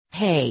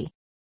Hey,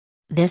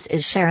 this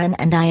is Sharon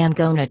and I am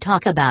gonna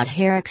talk about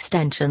hair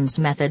extensions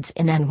methods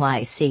in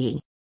NYC.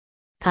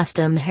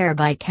 Custom Hair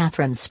by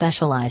Catherine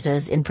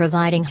specializes in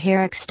providing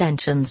hair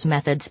extensions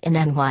methods in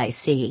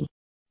NYC.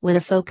 With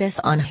a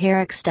focus on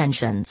hair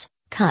extensions,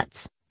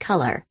 cuts,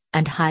 color,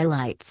 and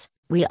highlights,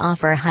 we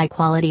offer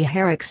high-quality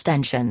hair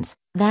extensions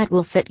that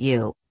will fit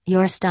you,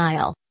 your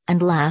style,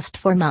 and last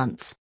for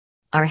months.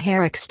 Our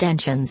hair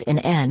extensions in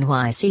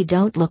NYC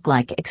don't look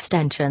like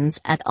extensions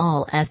at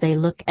all, as they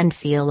look and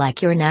feel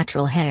like your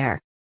natural hair.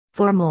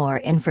 For more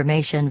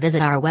information,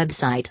 visit our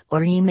website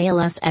or email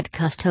us at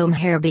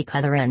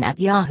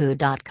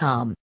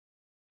customhairbykatherine@yahoo.com.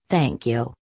 Thank you.